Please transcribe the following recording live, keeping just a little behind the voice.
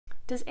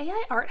Does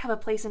AI art have a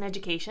place in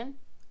education?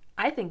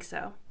 I think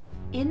so.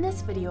 In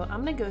this video,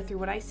 I'm going to go through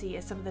what I see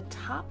as some of the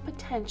top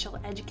potential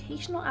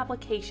educational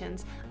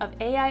applications of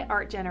AI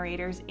art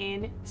generators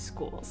in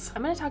schools.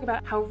 I'm going to talk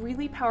about how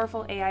really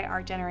powerful AI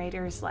art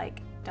generators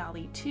like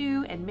Dall-e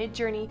 2 and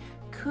Midjourney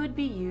could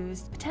be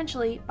used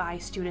potentially by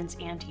students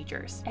and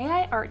teachers.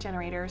 AI art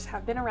generators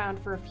have been around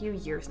for a few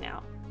years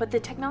now, but the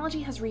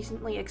technology has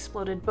recently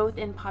exploded both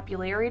in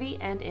popularity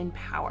and in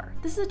power.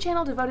 This is a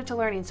channel devoted to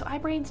learning, so I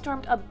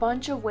brainstormed a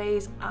bunch of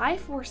ways I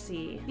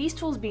foresee these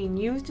tools being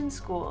used in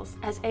schools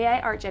as AI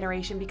art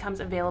generation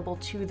becomes available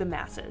to the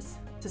masses.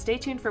 So stay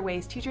tuned for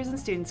ways teachers and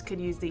students could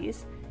use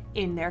these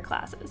in their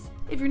classes.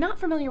 If you're not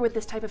familiar with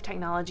this type of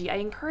technology, I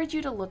encourage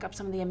you to look up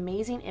some of the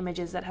amazing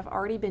images that have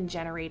already been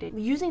generated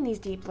using these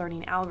deep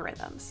learning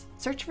algorithms.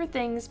 Search for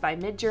things by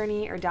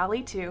Midjourney or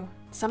Dall-e 2.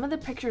 Some of the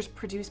pictures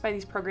produced by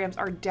these programs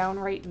are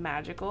downright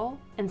magical,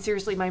 and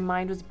seriously, my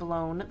mind was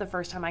blown the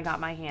first time I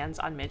got my hands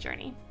on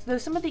Midjourney. Though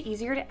some of the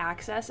easier to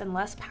access and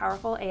less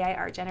powerful AI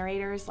art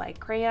generators like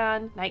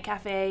Crayon,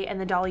 NightCafe,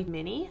 and the Dall-e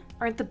Mini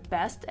aren't the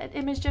best at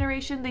image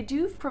generation, they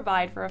do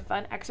provide for a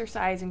fun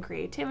exercise in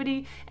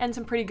creativity and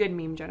some pretty good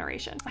meme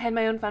generation. I had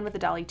my own fun with the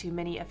Dall-e 2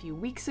 Mini a few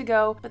weeks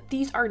ago, but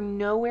these are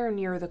nowhere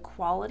near the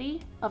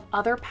quality of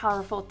other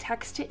powerful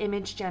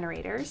text-to-image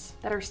generators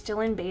that are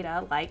still in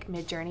beta like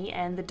Midjourney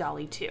and the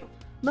Dall-e 2.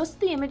 Most of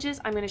the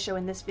images I'm going to show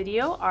in this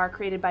video are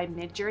created by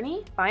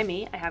Midjourney, by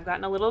me. I have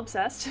gotten a little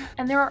obsessed.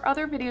 And there are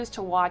other videos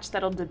to watch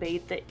that'll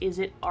debate the is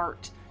it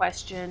art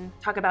question,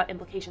 talk about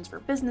implications for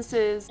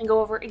businesses, and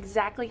go over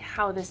exactly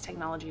how this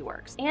technology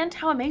works and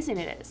how amazing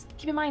it is.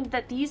 Keep in mind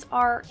that these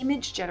are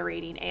image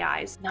generating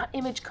AIs, not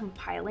image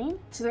compiling,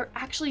 so they're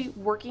actually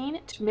working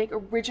to make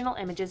original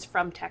images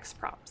from text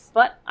prompts.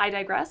 But I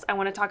digress. I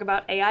want to talk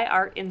about AI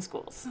art in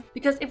schools.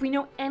 Because if we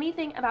know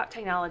anything about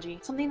technology,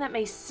 something that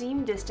may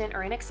seem distant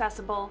or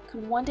inaccessible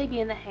could one day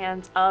be in the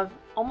hands of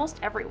almost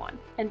everyone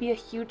and be a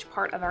huge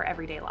part of our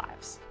everyday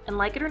lives. And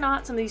like it or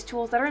not, some of these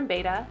tools that are in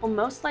beta will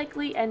most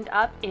likely end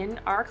up in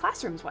our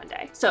classrooms one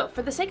day. So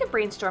for the sake of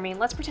brainstorming,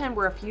 let's pretend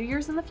we're a few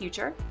years in the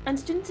future and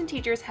students and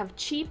teachers have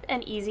cheap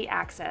and easy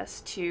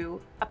access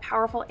to a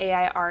powerful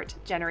AI art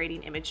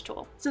generating image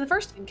tool. So the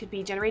first thing could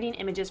be generating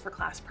images for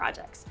class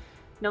projects.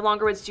 No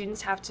longer would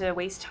students have to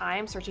waste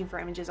time searching for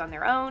images on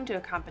their own to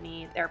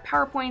accompany their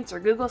PowerPoints or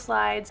Google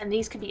Slides, and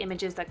these could be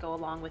images that go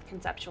along with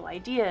conceptual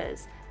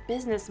ideas,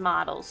 business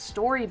models,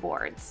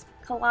 storyboards,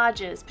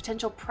 collages,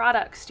 potential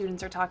products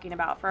students are talking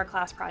about for a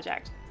class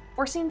project,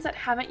 or scenes that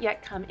haven't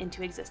yet come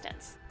into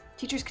existence.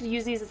 Teachers could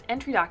use these as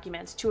entry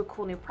documents to a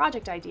cool new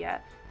project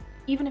idea,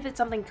 even if it's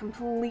something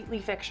completely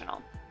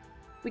fictional.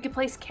 We could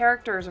place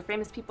characters or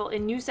famous people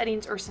in new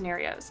settings or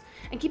scenarios.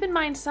 And keep in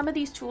mind, some of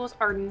these tools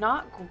are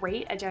not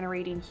great at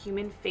generating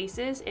human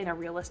faces in a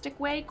realistic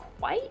way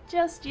quite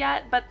just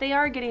yet, but they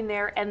are getting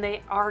there and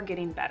they are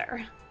getting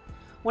better.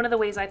 One of the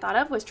ways I thought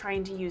of was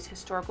trying to use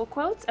historical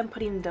quotes and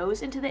putting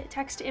those into the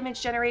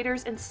text-to-image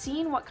generators and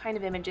seeing what kind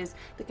of images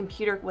the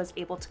computer was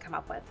able to come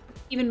up with.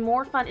 Even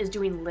more fun is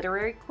doing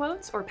literary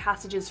quotes or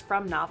passages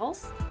from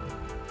novels.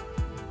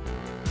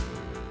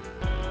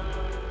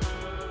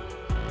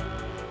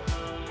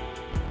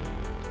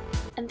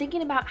 And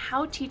thinking about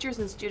how teachers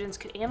and students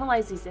could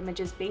analyze these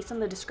images based on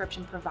the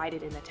description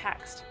provided in the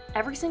text.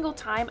 Every single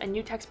time a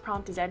new text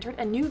prompt is entered,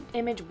 a new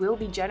image will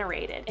be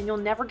generated, and you'll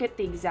never get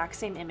the exact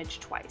same image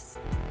twice.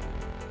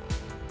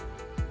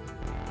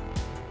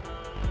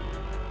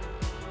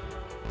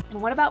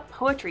 And what about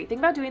poetry? Think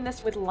about doing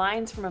this with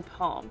lines from a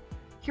poem.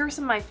 Here are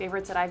some of my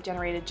favorites that I've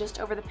generated just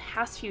over the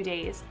past few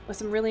days with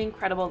some really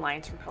incredible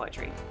lines from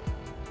poetry.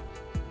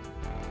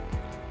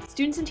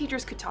 Students and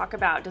teachers could talk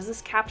about, does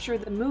this capture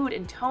the mood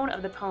and tone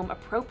of the poem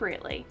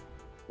appropriately?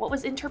 What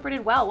was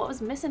interpreted well? What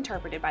was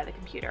misinterpreted by the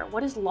computer?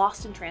 What is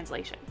lost in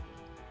translation?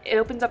 It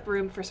opens up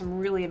room for some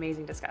really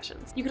amazing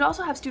discussions. You could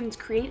also have students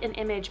create an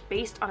image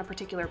based on a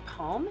particular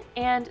poem,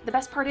 and the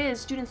best part is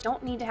students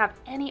don't need to have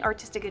any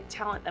artistic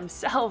talent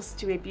themselves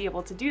to be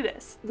able to do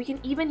this. We can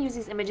even use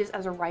these images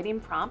as a writing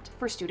prompt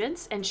for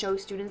students and show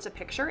students a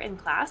picture in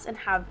class and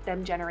have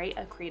them generate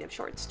a creative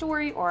short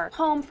story or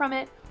poem from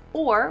it.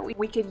 Or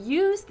we could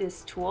use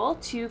this tool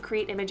to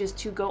create images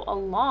to go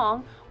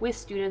along with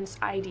students'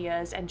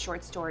 ideas and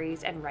short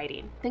stories and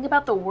writing. Think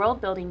about the world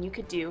building you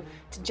could do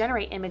to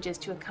generate images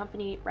to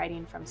accompany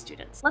writing from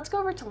students. Let's go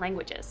over to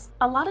languages.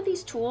 A lot of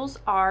these tools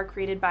are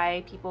created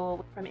by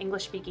people from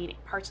English-speaking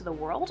parts of the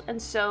world,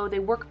 and so they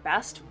work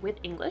best with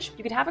English.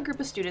 You could have a group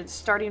of students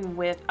starting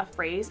with a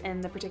phrase in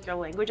the particular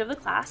language of the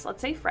class,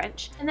 let's say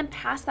French, and then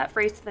pass that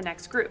phrase to the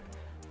next group.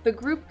 The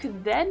group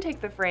could then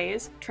take the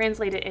phrase,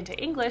 translate it into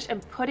English,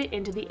 and put it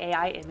into the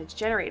AI image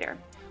generator.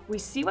 We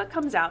see what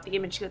comes out, the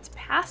image gets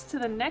passed to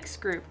the next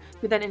group,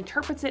 who then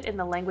interprets it in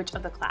the language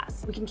of the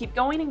class. We can keep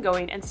going and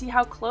going and see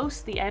how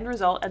close the end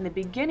result and the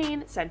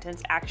beginning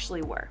sentence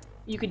actually were.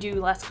 You could do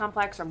less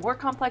complex or more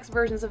complex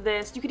versions of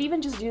this. You could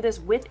even just do this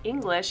with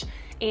English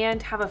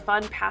and have a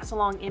fun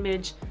pass-along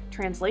image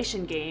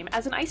translation game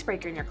as an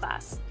icebreaker in your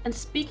class. And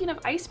speaking of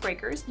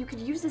icebreakers, you could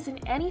use this in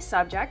any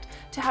subject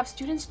to have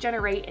students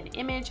generate an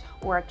image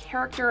or a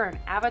character or an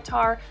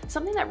avatar,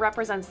 something that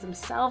represents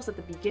themselves at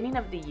the beginning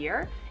of the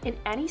year in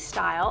any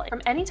style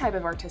from any type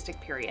of artistic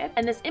period.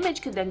 And this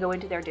image could then go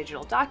into their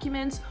digital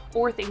documents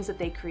or things that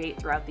they create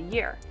throughout the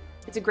year.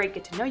 It's a great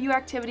get-to-know-you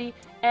activity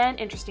and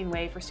interesting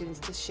way for students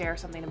to share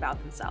something about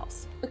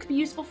themselves. It could be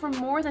useful for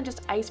more than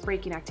just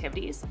ice-breaking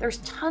activities. There's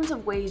tons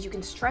of ways you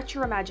can stretch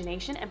your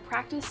imagination and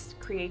practice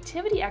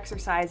creativity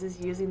exercises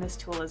using this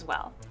tool as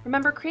well.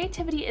 Remember,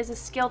 creativity is a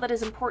skill that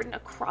is important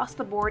across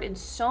the board in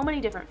so many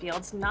different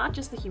fields, not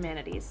just the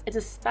humanities. It's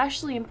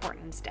especially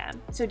important in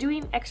STEM. So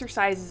doing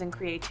exercises in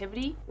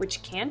creativity,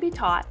 which can be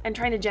taught, and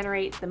trying to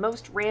generate the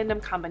most random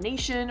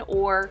combination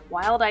or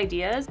wild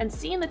ideas, and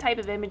seeing the type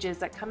of images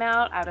that come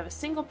out of a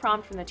single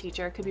prompt from the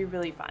teacher could be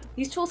really fun.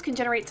 These tools can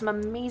generate some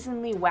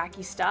amazingly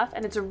wacky stuff,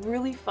 and it's a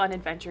really fun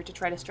adventure to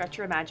try to stretch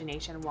your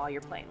imagination while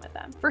you're playing with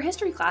them. For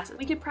history classes,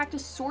 we could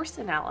practice source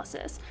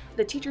analysis.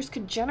 The teachers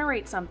could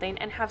generate something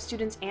and have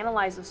students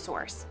analyze the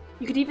source.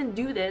 You could even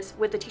do this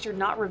with the teacher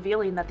not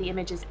revealing that the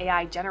image is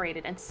AI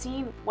generated and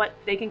seeing what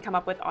they can come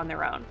up with on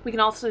their own. We can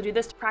also do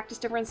this to practice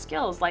different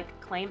skills like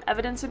claim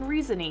evidence and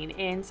reasoning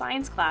in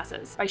science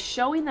classes by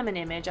showing them an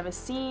image of a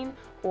scene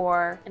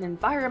or an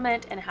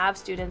environment and have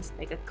students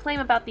make a claim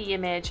about the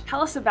image,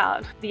 tell us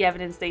about the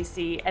evidence they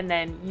see, and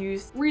then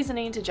use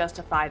reasoning to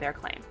justify their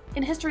claim.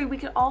 In history, we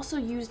could also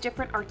use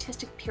different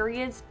artistic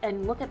periods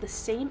and look at the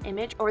same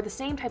image or the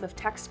same type of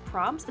text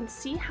prompts and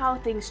see how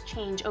things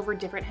change over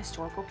different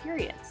historical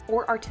periods,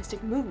 or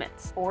artistic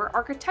movements, or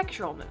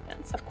architectural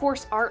movements. Of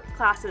course, art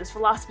classes,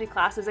 philosophy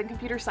classes, and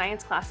computer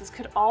science classes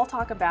could all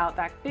talk about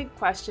that big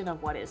question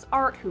of what is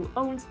art, who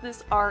owns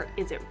this art,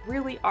 is it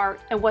really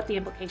art, and what the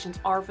implications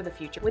are for the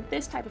future with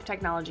this type of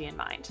technology in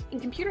mind. In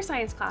computer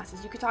science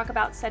classes, you could talk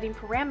about setting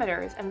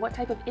parameters and what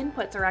type of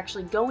inputs are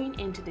actually going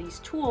into these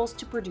tools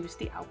to produce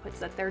the outputs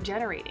that they're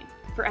generating.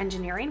 For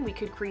engineering, we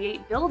could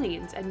create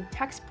buildings and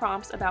text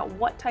prompts about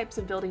what types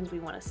of buildings we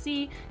want to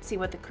see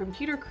what the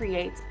computer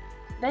creates,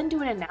 then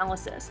do an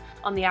analysis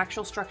on the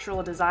actual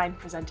structural design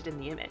presented in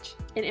the image.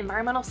 In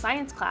environmental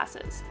science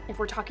classes, if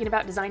we're talking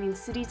about designing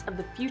cities of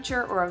the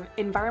future or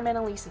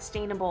environmentally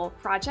sustainable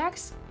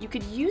projects, you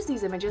could use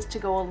these images to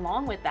go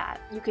along with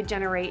that. You could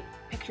generate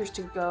pictures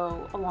to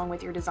go along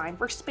with your design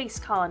for space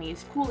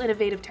colonies, cool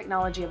innovative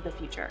technology of the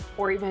future,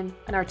 or even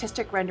an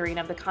artistic rendering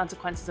of the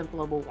consequences of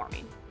global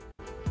warming.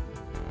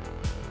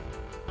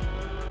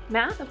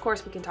 Math, of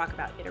course, we can talk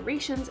about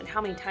iterations and how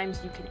many times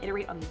you can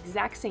iterate on the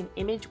exact same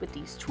image with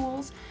these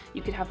tools.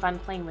 You could have fun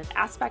playing with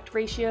aspect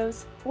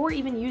ratios, or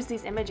even use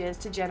these images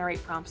to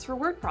generate prompts for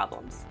word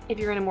problems. If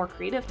you're in a more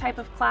creative type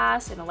of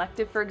class, an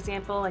elective for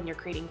example, and you're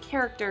creating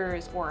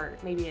characters or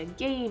maybe a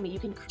game, you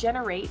can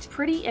generate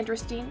pretty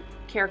interesting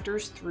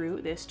characters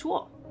through this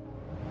tool.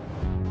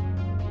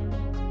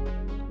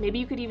 Maybe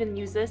you could even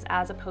use this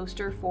as a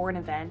poster for an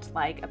event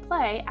like a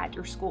play at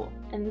your school.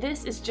 And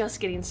this is just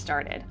getting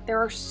started. There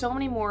are so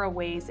many more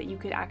ways that you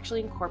could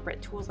actually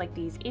incorporate tools like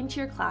these into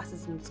your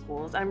classes and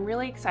schools. I'm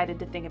really excited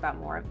to think about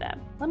more of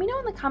them. Let me know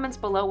in the comments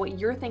below what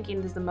you're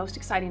thinking is the most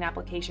exciting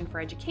application for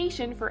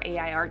education for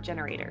AI art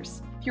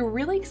generators. If you're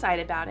really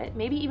excited about it,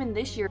 maybe even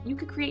this year, you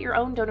could create your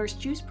own Donors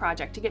Choose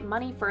project to get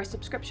money for a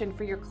subscription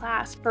for your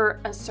class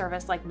for a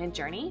service like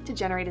Midjourney to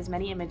generate as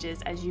many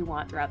images as you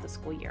want throughout the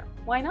school year.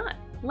 Why not?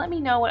 Let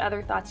me know what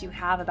other thoughts you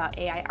have about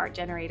AI art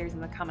generators in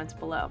the comments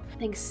below.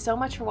 Thanks so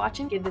much for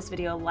watching. Give this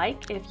video a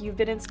like if you've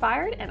been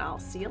inspired, and I'll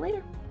see you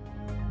later.